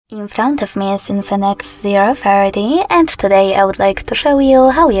In front of me is INFINIX 030 and today I would like to show you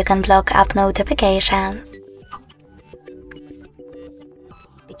how you can block app notifications.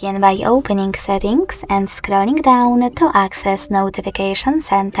 Begin by opening Settings and scrolling down to access Notification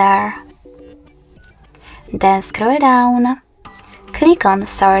Center. Then scroll down, click on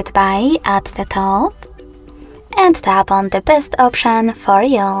Sort By at the top and tap on the best option for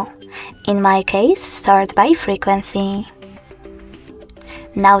you, in my case Sort By Frequency.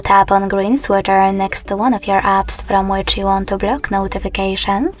 Now tap on green sweater next to one of your apps from which you want to block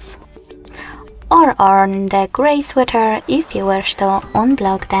notifications, or on the gray sweater if you wish to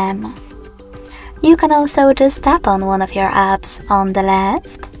unblock them. You can also just tap on one of your apps on the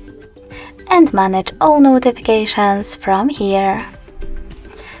left and manage all notifications from here.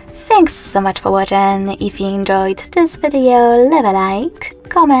 Thanks so much for watching. If you enjoyed this video, leave a like,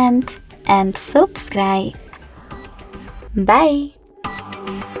 comment and subscribe. Bye!